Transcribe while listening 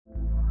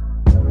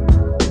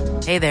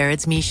Hey there,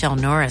 it's Michelle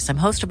Norris. I'm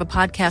host of a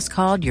podcast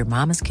called Your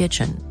Mama's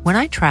Kitchen. When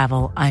I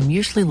travel, I'm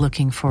usually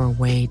looking for a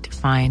way to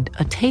find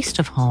a taste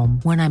of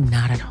home when I'm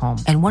not at home.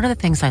 And one of the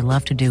things I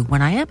love to do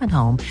when I am at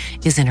home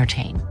is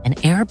entertain. And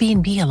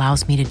Airbnb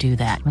allows me to do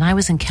that. When I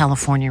was in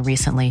California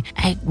recently,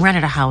 I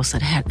rented a house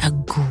that had a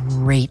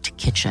great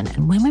kitchen.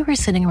 And when we were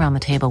sitting around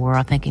the table, we were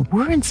all thinking,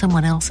 we're in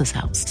someone else's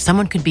house.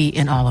 Someone could be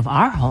in all of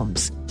our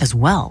homes as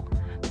well.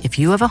 If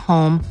you have a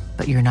home,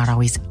 but you're not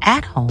always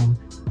at home,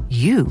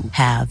 you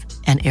have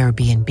an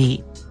Airbnb.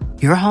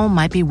 Your home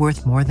might be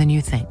worth more than you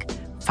think.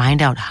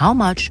 Find out how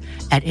much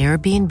at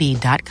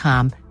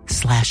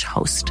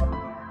airbnb.com/host.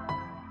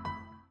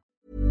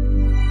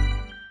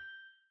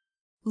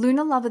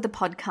 Lunar Lover the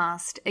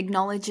podcast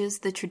acknowledges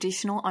the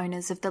traditional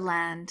owners of the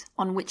land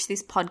on which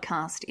this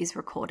podcast is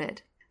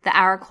recorded, the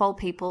Arakwal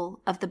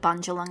people of the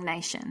Bundjalung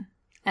Nation,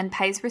 and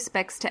pays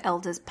respects to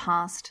elders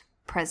past,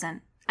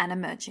 present, and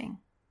emerging.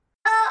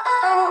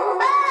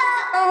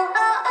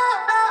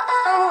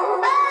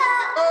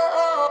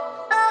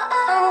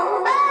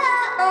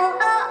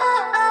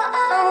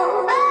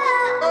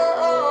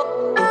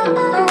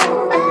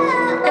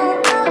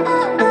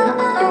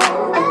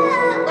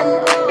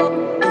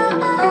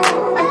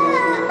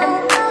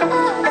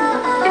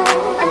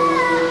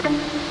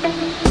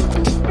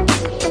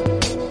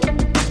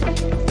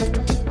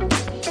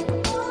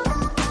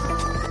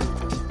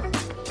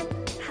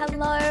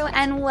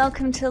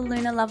 Welcome to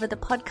Lunar Lover the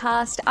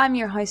podcast. I'm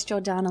your host,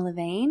 Jordana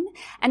Levine,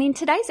 and in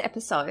today's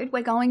episode,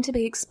 we're going to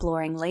be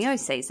exploring Leo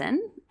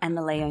season and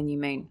the Leo new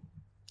moon.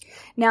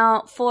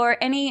 Now, for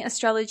any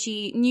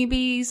astrology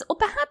newbies, or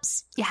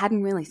perhaps you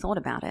hadn't really thought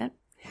about it,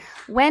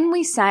 when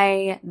we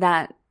say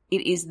that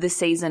it is the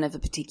season of a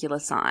particular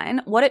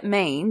sign, what it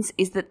means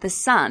is that the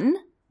sun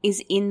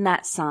is in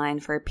that sign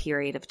for a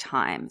period of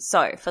time.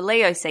 So, for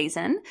Leo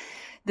season,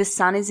 the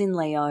sun is in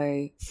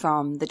Leo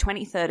from the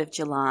 23rd of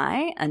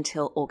July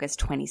until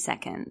August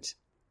 22nd.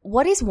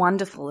 What is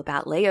wonderful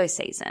about Leo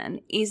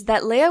season is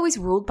that Leo is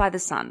ruled by the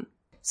sun.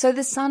 So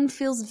the sun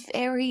feels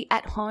very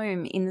at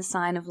home in the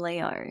sign of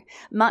Leo,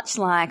 much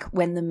like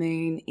when the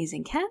moon is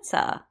in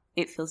Cancer,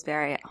 it feels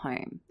very at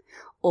home.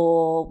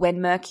 Or when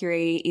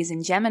Mercury is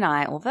in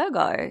Gemini or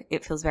Virgo,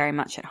 it feels very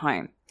much at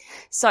home.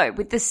 So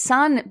with the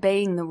sun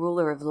being the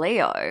ruler of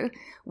Leo,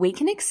 we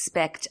can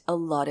expect a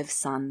lot of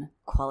sun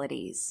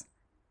qualities.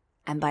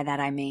 And by that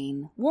I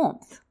mean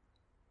warmth,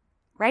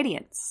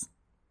 radiance,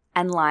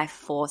 and life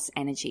force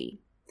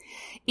energy.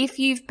 If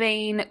you've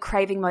been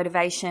craving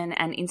motivation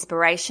and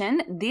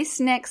inspiration, this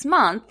next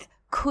month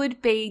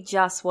could be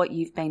just what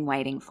you've been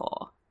waiting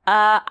for.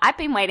 I've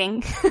been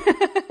waiting.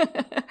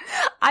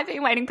 I've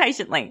been waiting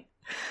patiently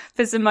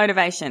for some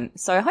motivation.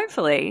 So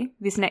hopefully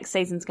this next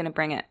season's going to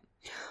bring it.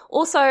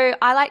 Also,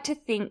 I like to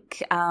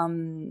think,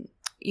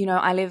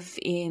 I live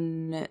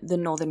in the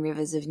Northern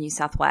Rivers of New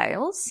South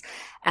Wales,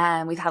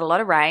 and we've had a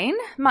lot of rain,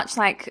 much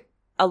like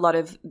a lot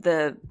of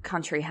the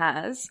country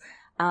has.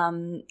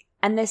 And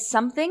there's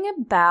something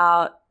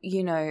about,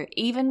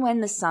 even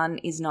when the sun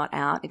is not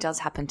out, it does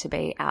happen to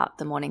be out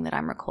the morning that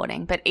I'm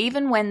recording, but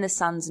even when the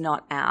sun's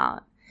not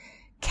out,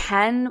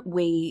 can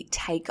we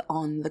take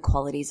on the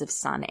qualities of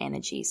sun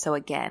energy? So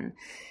again,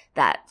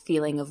 that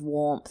feeling of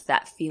warmth,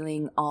 that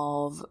feeling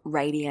of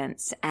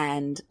radiance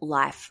and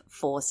life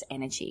force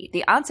energy?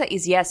 The answer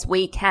is yes,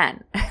 we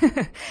can.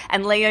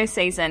 And Leo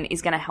season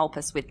is going to help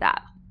us with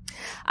that.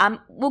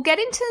 We'll get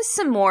into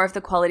some more of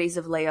the qualities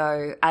of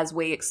Leo as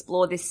we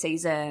explore this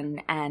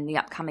season and the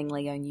upcoming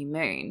Leo new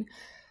moon.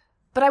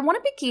 But I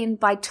want to begin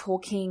by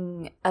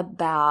talking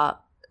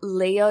about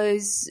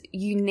Leo's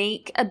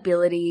unique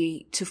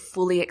ability to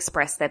fully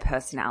express their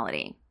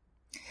personality.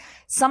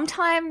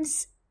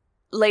 Sometimes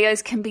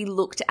Leos can be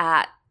looked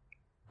at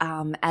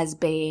as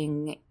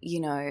being,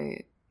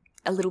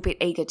 a little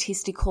bit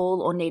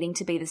egotistical or needing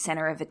to be the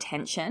center of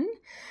attention.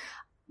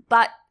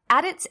 But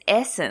at its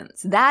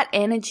essence, that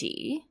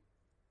energy,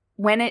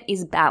 when it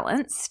is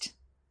balanced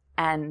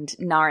and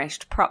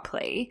nourished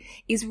properly,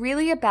 is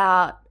really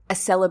about a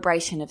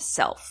celebration of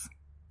self.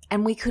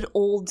 And we could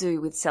all do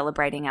with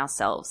celebrating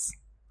ourselves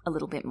a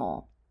little bit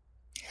more.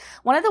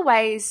 One of the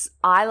ways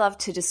I love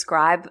to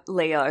describe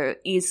Leo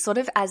is sort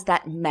of as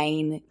that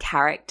main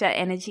character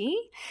energy.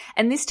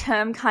 And this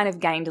term kind of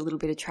gained a little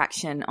bit of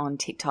traction on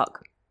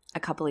TikTok a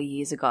couple of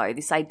years ago,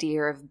 this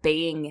idea of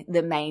being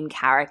the main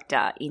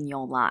character in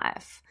your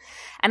life.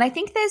 And I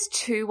think there's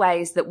two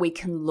ways that we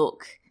can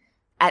look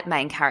at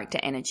main character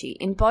energy,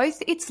 in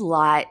both its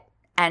light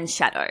and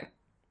shadow,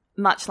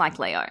 much like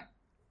Leo.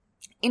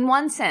 In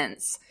one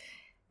sense,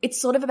 it's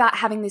sort of about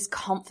having this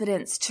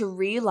confidence to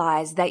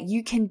realize that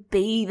you can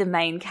be the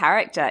main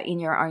character in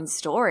your own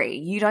story.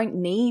 You don't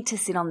need to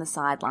sit on the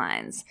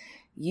sidelines.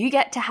 You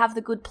get to have the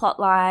good plot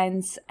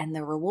lines and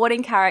the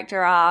rewarding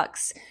character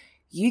arcs.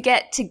 You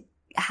get to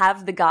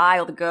have the guy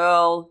or the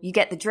girl. You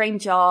get the dream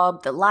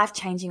job, the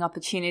life-changing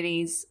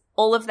opportunities,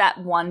 all of that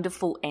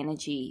wonderful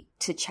energy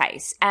to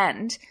chase.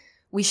 And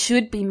we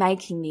should be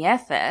making the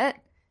effort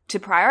to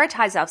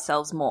prioritize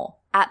ourselves more.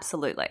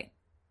 Absolutely.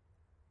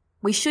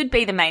 We should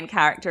be the main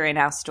character in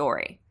our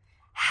story.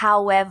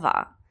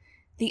 However,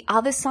 the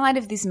other side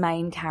of this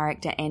main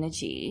character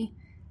energy,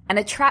 and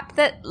a trap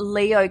that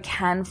Leo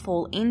can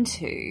fall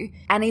into,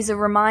 and is a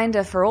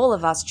reminder for all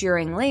of us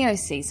during Leo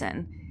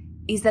season,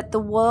 is that the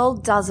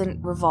world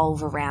doesn't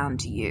revolve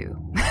around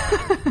you.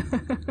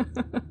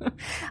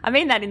 I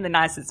mean that in the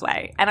nicest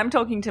way, and I'm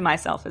talking to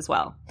myself as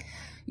well.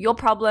 Your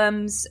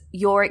problems,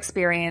 your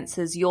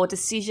experiences, your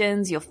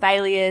decisions, your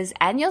failures,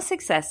 and your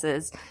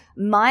successes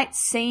might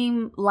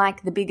seem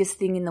like the biggest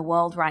thing in the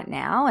world right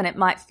now, and it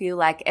might feel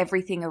like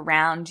everything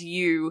around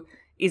you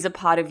is a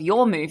part of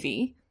your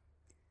movie,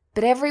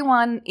 but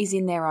everyone is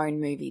in their own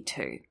movie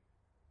too.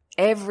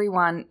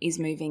 Everyone is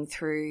moving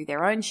through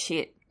their own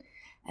shit,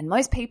 and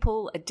most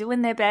people are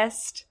doing their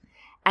best.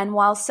 And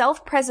while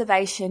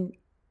self-preservation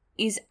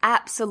is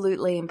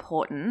absolutely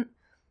important,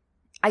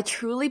 I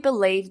truly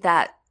believe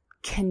that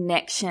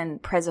connection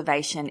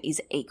preservation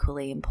is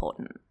equally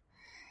important.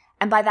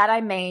 And by that I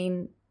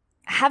mean,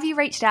 have you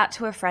reached out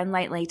to a friend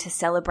lately to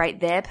celebrate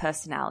their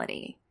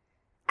personality?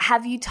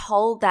 Have you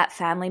told that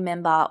family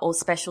member or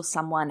special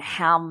someone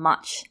how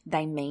much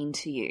they mean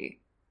to you?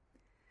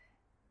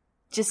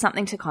 Just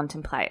something to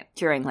contemplate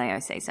during Leo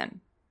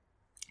season.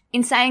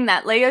 In saying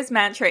that, Leo's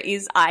mantra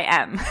is I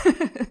am.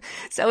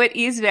 So it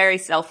is very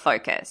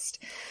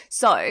self-focused.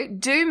 So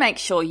do make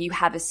sure you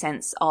have a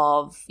sense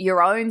of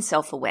your own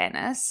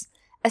self-awareness,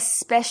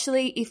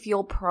 especially if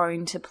you're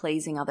prone to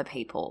pleasing other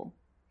people.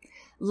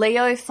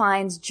 Leo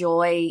finds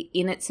joy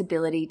in its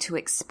ability to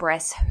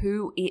express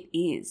who it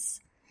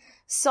is.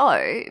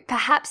 So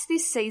perhaps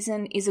this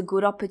season is a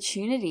good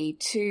opportunity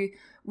to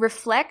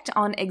reflect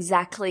on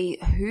exactly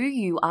who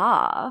you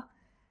are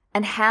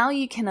and how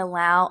you can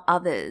allow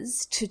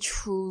others to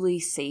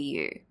truly see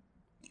you.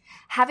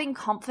 Having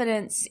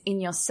confidence in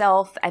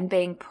yourself and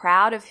being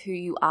proud of who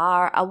you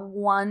are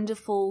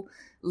wonderful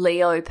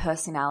Leo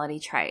personality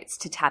traits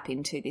to tap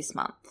into this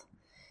month.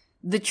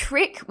 The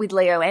trick with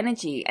Leo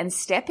energy and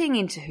stepping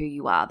into who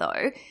you are,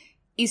 though,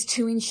 is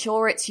to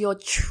ensure it's your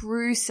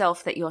true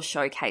self that you're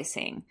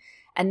showcasing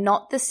and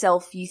not the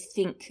self you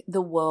think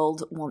the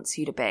world wants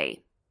you to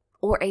be,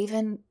 or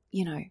even,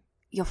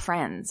 your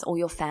friends or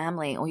your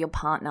family or your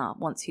partner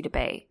wants you to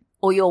be,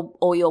 or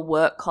your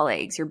work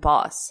colleagues, your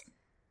boss.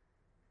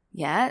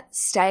 Yeah,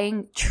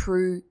 staying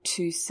true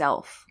to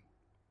self.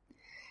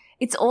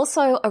 It's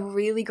also a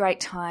really great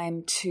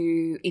time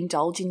to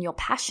indulge in your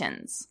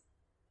passions.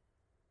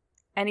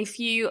 And if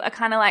you are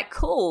kind of like,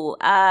 cool,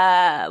 what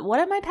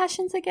are my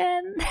passions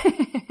again?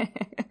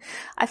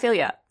 I feel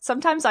ya.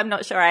 Sometimes I'm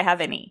not sure I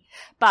have any,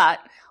 but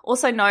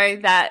also know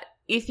that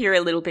if you're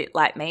a little bit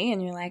like me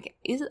and you're like,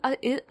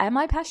 am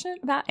I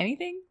passionate about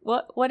anything?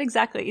 What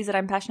exactly is it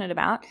I'm passionate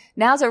about?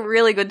 Now's a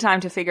really good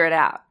time to figure it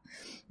out.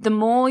 The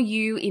more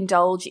you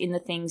indulge in the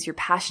things you're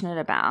passionate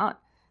about,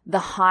 the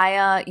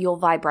higher your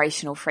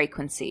vibrational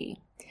frequency.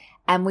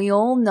 And we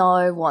all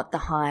know what the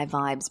high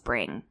vibes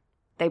bring.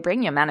 They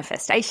bring your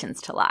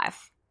manifestations to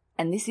life.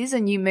 And this is a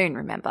new moon,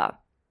 remember.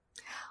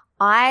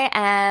 I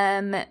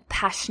am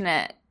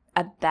passionate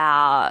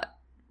about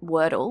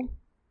Wordle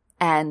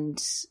and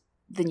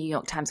the New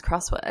York Times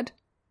crossword,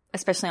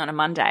 especially on a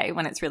Monday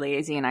when it's really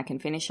easy and I can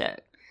finish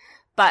it.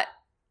 But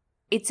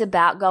it's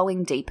about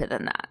going deeper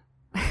than that.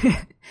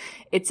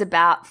 It's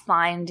about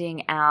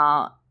finding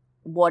out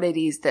what it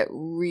is that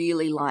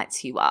really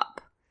lights you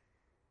up,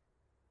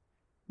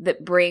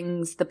 that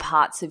brings the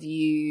parts of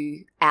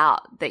you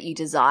out that you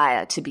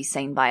desire to be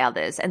seen by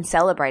others and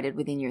celebrated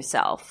within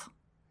yourself.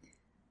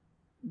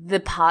 The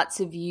parts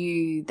of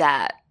you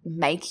that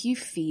make you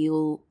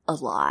feel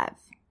alive.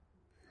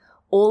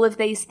 All of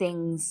these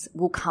things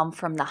will come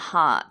from the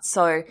heart.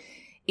 So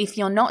if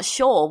you're not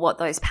sure what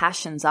those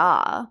passions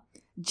are,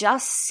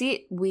 just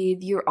sit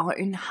with your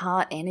own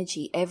heart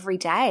energy every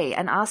day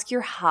and ask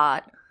your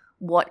heart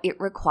what it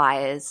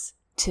requires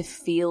to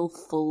feel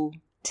full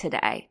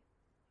today.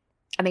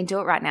 I mean, do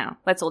it right now.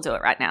 Let's all do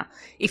it right now.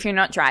 If you're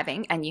not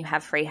driving and you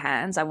have free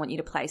hands, I want you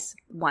to place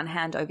one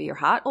hand over your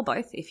heart, or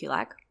both if you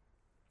like,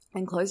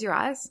 and close your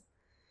eyes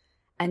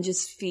and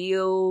just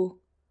feel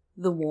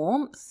the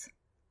warmth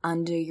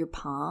under your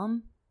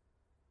palm,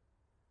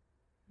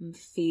 and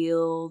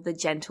feel the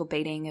gentle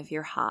beating of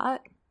your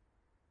heart,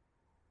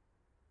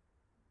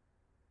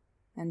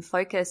 and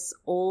focus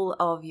all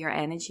of your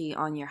energy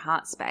on your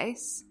heart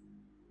space.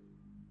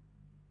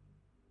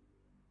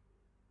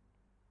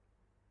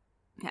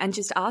 And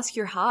just ask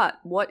your heart,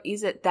 what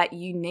is it that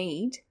you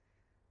need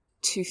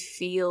to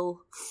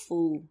feel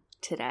full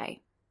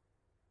today?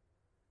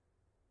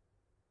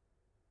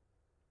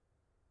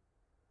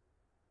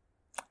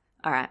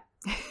 All right.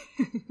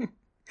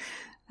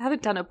 I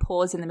haven't done a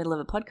pause in the middle of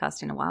a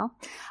podcast in a while.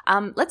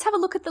 Let's have a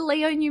look at the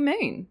Leo new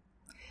moon.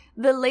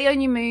 The Leo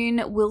new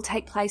moon will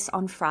take place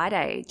on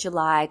Friday,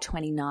 July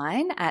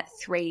 29 at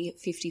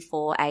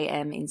 3:54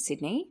 a.m. in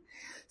Sydney,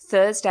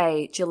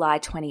 Thursday, July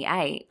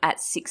 28 at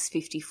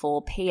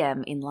 6:54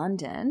 p.m. in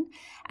London,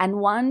 and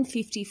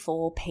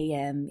 1:54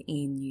 p.m.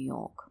 in New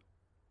York.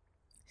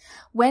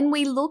 When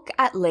we look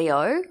at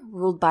Leo,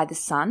 ruled by the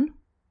sun,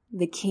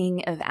 the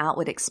king of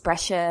outward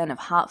expression, of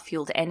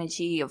heart-fueled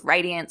energy, of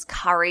radiance,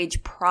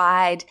 courage,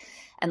 pride,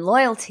 and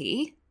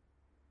loyalty,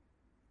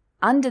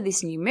 under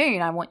this new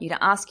moon, I want you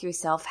to ask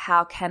yourself,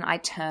 how can I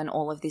turn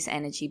all of this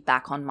energy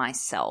back on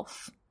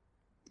myself?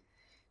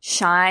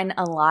 Shine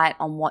a light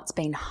on what's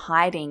been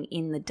hiding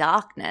in the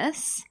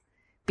darkness,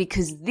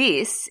 because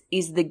this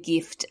is the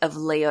gift of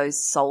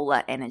Leo's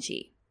solar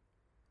energy.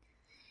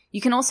 You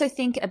can also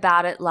think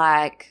about it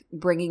like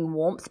bringing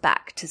warmth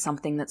back to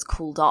something that's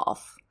cooled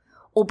off,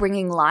 or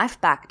bringing life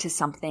back to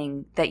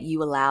something that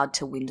you allowed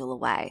to dwindle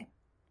away.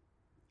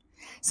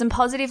 Some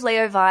positive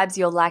Leo vibes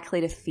you're likely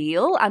to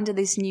feel under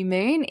this new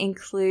moon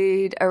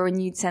include a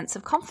renewed sense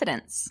of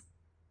confidence,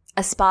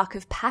 a spark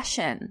of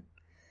passion,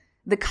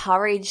 the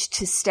courage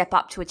to step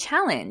up to a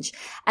challenge,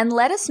 and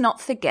let us not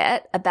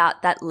forget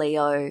about that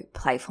Leo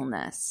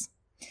playfulness.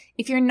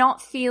 If you're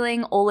not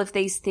feeling all of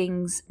these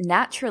things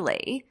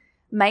naturally,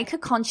 make a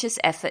conscious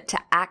effort to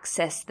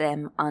access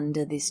them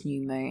under this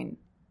new moon.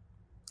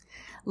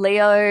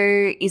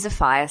 Leo is a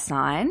fire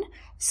sign,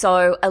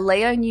 so a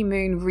Leo new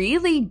moon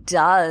really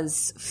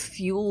does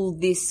fuel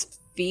this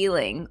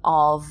feeling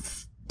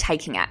of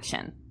taking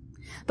action.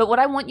 But what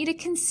I want you to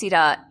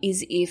consider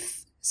is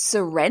if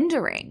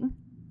surrendering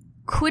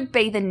could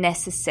be the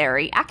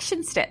necessary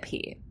action step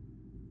here.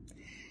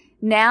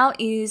 Now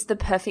is the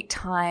perfect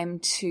time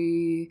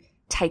to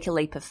take a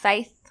leap of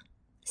faith,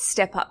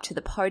 step up to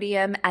the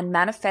podium, and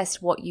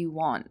manifest what you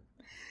want.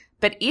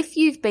 But if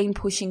you've been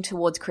pushing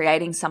towards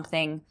creating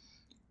something,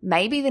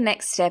 maybe the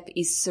next step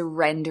is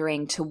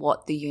surrendering to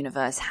what the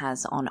universe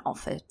has on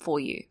offer for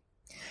you.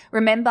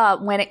 Remember,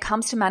 when it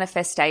comes to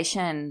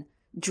manifestation,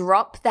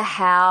 drop the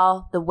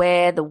how, the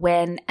where, the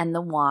when, and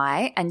the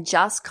why, and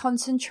just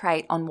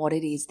concentrate on what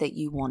it is that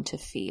you want to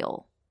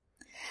feel.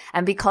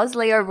 And because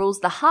Leo rules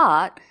the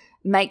heart,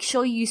 make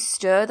sure you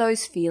stir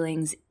those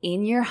feelings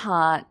in your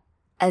heart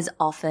as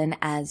often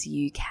as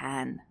you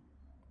can.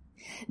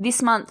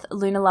 This month,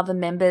 Lunar Lover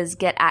members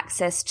get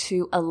access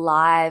to a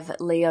live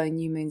Leo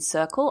New Moon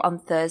Circle on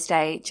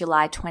Thursday,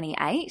 July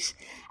 28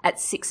 at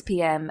 6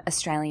 p.m.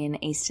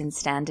 Australian Eastern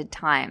Standard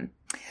Time.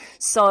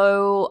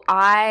 So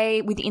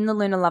within the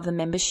Lunar Lover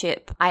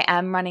membership, I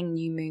am running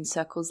New Moon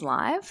Circles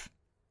live,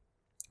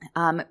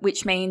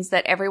 which means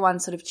that everyone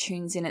sort of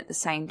tunes in at the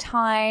same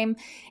time.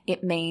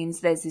 It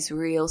means there's this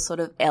real sort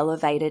of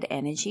elevated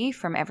energy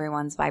from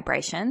everyone's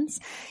vibrations.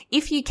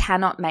 If you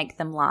cannot make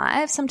them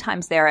live,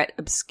 sometimes they're at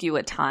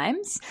obscure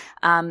times,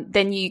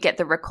 then you get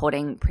the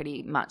recording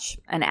pretty much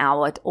an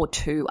hour or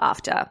two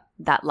after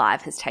that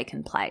live has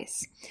taken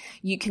place.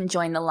 You can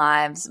join the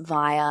lives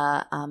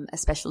via a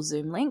special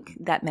Zoom link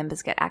that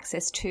members get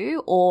access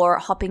to, or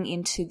hopping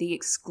into the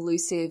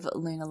exclusive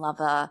Lunar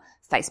Lover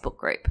Facebook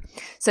group.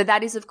 So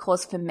that is, of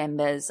course, for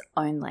members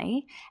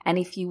only. And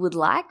if you would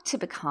like to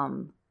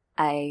become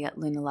a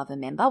Lunar Lover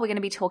member, we're going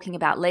to be talking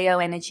about Leo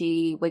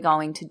energy. We're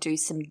going to do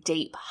some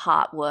deep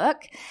heart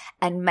work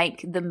and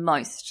make the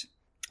most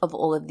of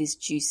all of this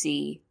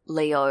juicy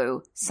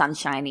Leo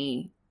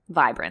sunshiny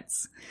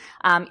vibrance.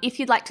 If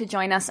you'd like to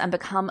join us and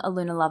become a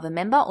Lunar Lover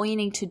member, all you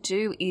need to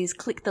do is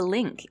click the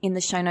link in the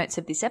show notes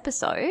of this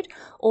episode,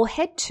 or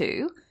head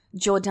to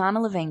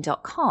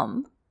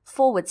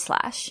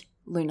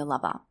jordanalevine.com/Lunar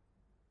Lover.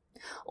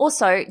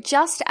 Also,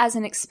 just as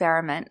an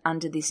experiment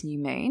under this new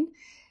moon,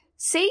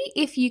 see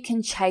if you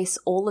can chase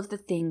all of the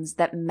things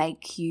that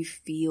make you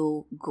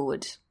feel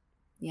good.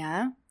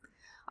 Yeah?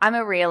 I'm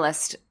a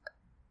realist.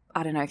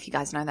 I don't know if you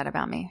guys know that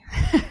about me,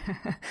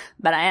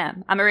 but I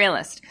am. I'm a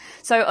realist.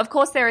 So, of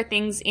course, there are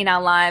things in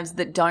our lives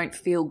that don't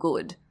feel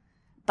good,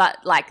 but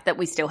like that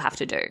we still have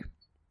to do.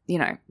 You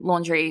know,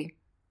 laundry,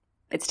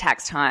 it's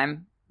tax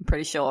time, I'm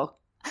pretty sure.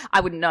 I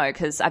wouldn't know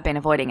because I've been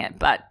avoiding it,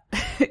 but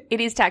it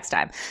is tax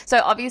time.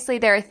 So obviously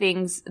there are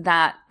things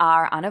that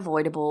are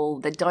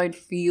unavoidable, that don't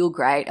feel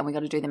great, and we got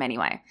to do them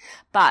anyway.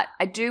 But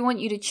I do want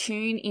you to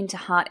tune into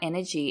heart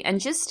energy and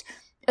just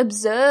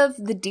observe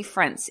the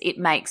difference it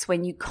makes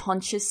when you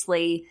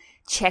consciously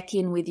check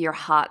in with your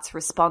heart's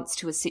response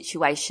to a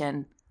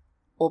situation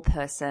or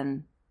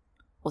person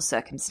or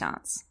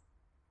circumstance.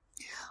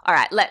 All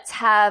right, let's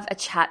have a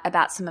chat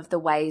about some of the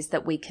ways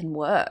that we can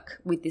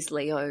work with this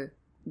Leo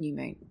new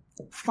moon.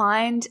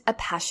 Find a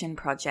passion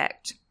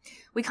project.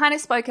 We kind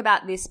of spoke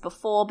about this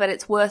before, but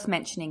it's worth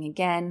mentioning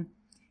again.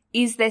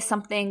 Is there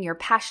something you're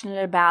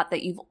passionate about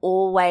that you've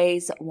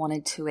always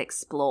wanted to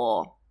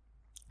explore?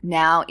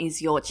 Now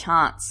is your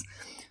chance.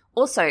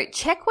 Also,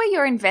 check where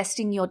you're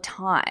investing your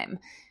time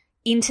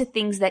into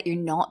things that you're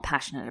not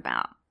passionate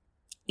about.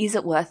 Is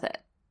it worth it?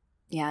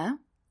 Yeah?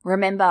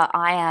 Remember,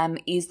 I am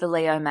is the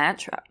Leo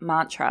mantra.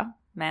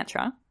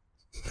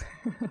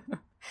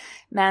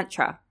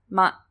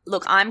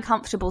 Look, I'm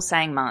comfortable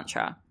saying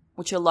mantra,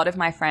 which a lot of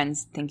my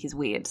friends think is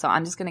weird, so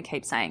I'm just going to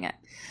keep saying it.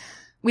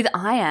 With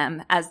I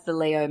am as the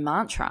Leo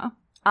mantra,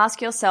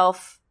 ask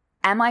yourself,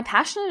 am I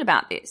passionate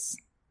about this?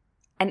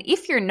 And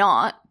if you're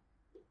not,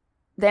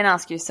 then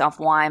ask yourself,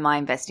 why am I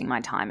investing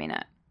my time in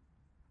it?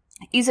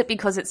 Is it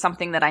because it's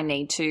something that I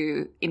need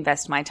to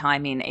invest my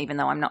time in even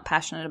though I'm not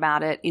passionate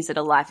about it? Is it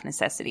a life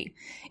necessity?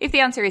 If the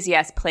answer is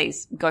yes,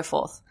 please go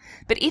forth.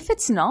 But if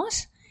it's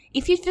not,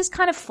 if you've just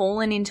kind of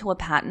fallen into a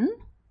pattern,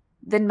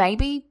 then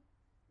maybe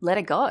let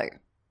it go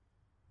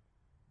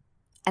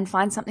and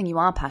find something you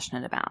are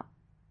passionate about.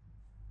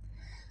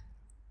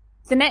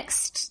 The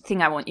next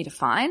thing I want you to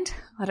find,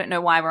 I don't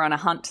know why we're on a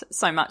hunt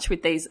so much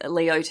with these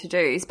Leo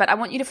to-dos, but I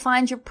want you to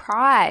find your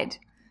pride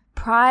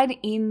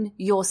in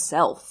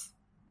yourself.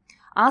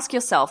 Ask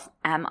yourself,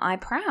 am I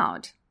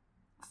proud?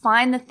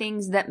 Find the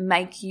things that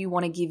make you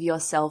want to give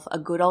yourself a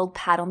good old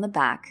pat on the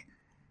back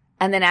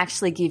and then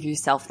actually give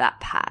yourself that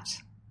pat.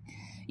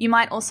 You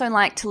might also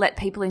like to let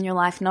people in your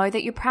life know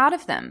that you're proud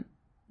of them.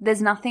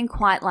 There's nothing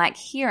quite like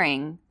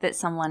hearing that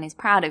someone is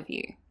proud of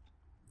you.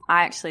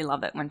 I actually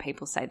love it when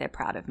people say they're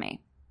proud of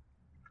me.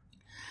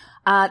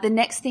 The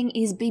next thing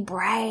is be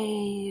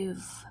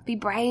brave. Be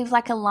brave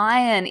like a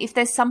lion. If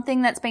there's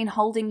something that's been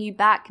holding you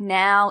back,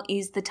 now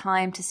is the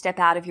time to step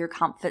out of your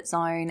comfort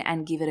zone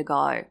and give it a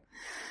go.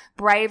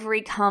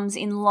 Bravery comes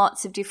in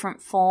lots of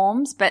different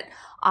forms, but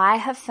I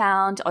have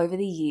found over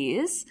the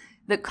years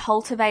that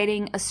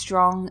cultivating a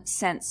strong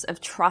sense of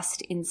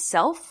trust in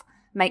self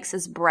makes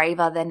us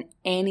braver than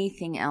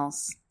anything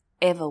else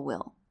ever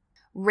will.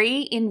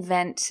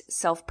 Reinvent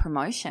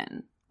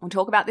self-promotion. We'll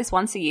talk about this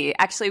once a year.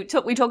 Actually,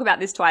 we talk about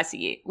this twice a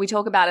year. We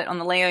talk about it on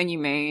the Leo new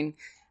moon,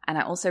 and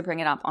I also bring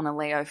it up on a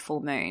Leo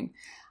full moon.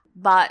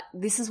 But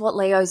this is what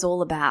Leo's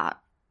all about,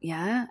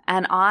 yeah?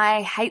 And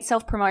I hate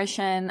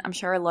self-promotion. I'm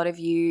sure a lot of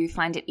you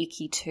find it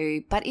icky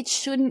too, but it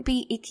shouldn't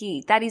be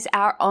icky. That is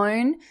our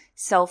own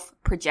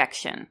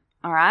self-projection,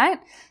 all right?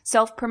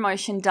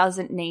 Self-promotion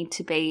doesn't need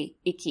to be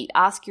icky.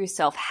 Ask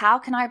yourself, how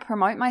can I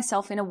promote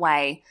myself in a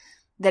way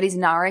that is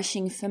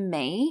nourishing for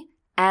me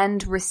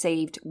and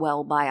received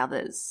well by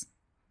others?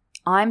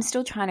 I'm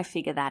still trying to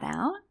figure that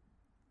out.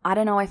 I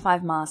don't know if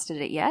I've mastered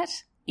it yet.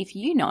 If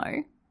you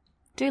know,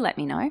 do let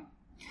me know.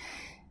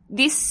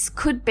 This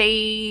could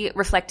be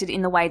reflected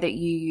in the way that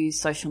you use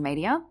social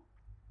media.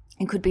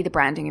 It could be the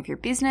branding of your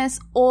business,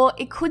 or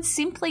it could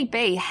simply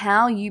be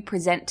how you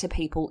present to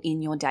people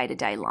in your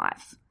day-to-day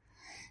life.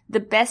 The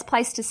best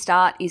place to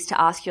start is to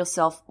ask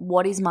yourself,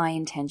 what is my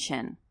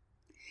intention?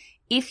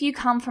 If you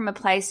come from a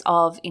place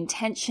of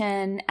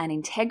intention and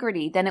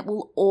integrity, then it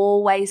will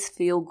always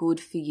feel good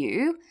for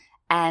you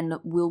and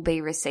will be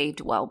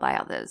received well by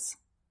others.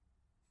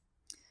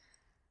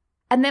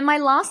 And then my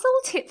last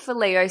little tip for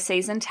Leo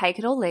season, take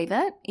it or leave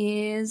it,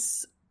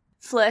 is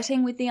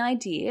flirting with the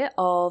idea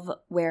of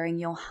wearing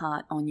your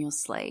heart on your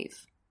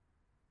sleeve.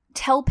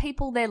 Tell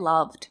people they're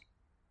loved.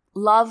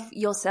 Love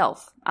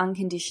yourself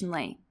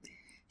unconditionally.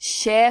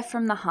 Share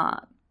from the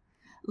heart.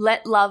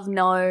 Let love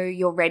know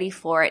you're ready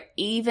for it,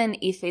 even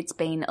if it's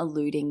been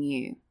eluding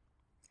you.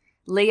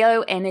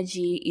 Leo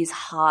energy is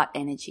heart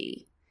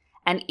energy.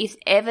 And if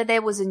ever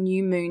there was a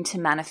new moon to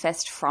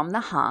manifest from the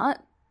heart,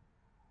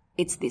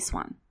 it's this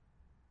one.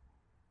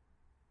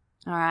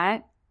 All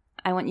right?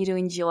 I want you to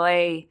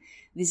enjoy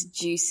this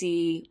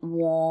juicy,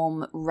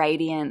 warm,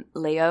 radiant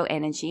Leo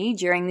energy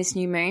during this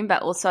new moon,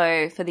 but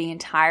also for the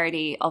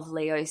entirety of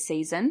Leo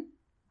season.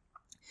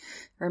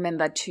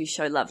 Remember to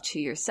show love to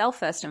yourself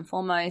first and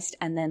foremost,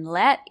 and then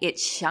let it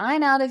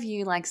shine out of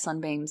you like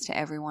sunbeams to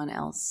everyone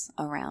else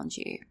around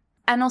you.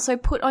 And also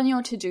put on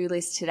your to-do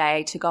list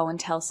today to go and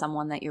tell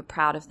someone that you're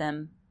proud of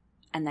them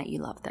and that you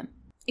love them.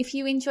 If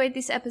you enjoyed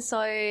this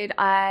episode,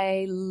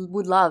 I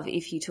would love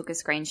if you took a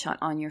screenshot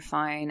on your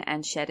phone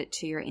and shared it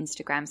to your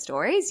Instagram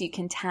stories. You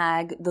can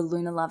tag the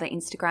Luna Lover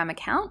Instagram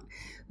account,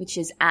 which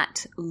is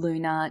at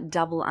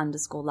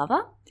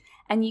Luna_Lover.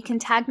 And you can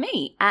tag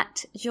me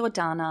at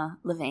Jordana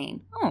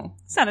Levine. Oh,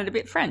 sounded a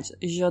bit French.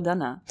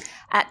 Jordana.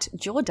 At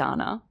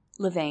Jordana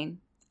Levine.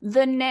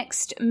 The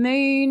next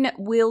moon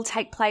will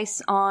take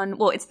place on,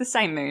 well, it's the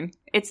same moon.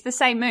 It's the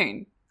same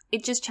moon.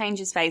 It just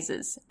changes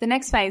phases. The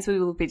next phase we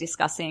will be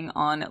discussing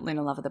on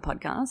Luna Lover, the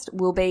podcast,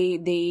 will be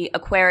the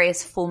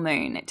Aquarius full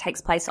moon. It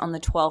takes place on the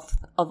 12th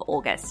of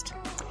August.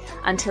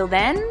 Until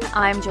then,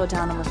 I'm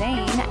Jordana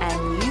Levine,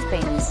 and you've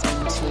been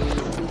listening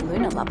to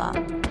Luna Lover,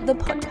 the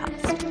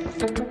podcast.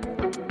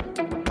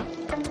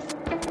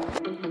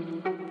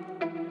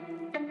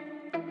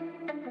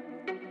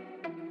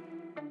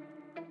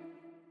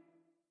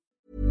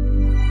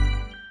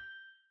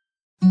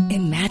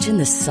 Imagine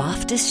the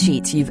softest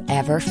sheets you've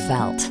ever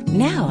felt.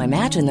 Now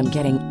imagine them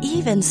getting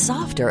even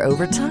softer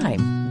over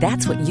time.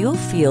 That's what you'll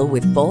feel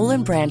with Boll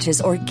 &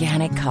 Branch's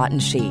organic cotton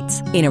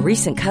sheets. In a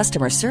recent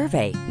customer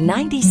survey,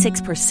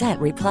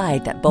 96%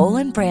 replied that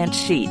Boll & Branch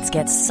sheets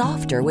get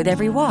softer with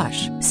every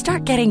wash.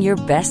 Start getting your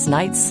best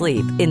night's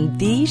sleep in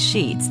these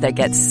sheets that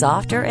get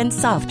softer and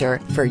softer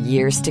for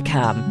years to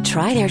come.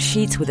 Try their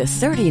sheets with a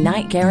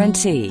 30-night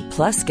guarantee.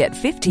 Plus, get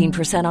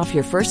 15% off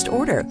your first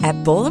order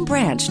at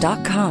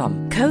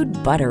bollandbranch.com. Code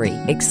BUTTERY.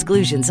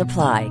 Exclusions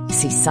apply.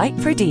 See site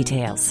for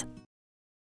details.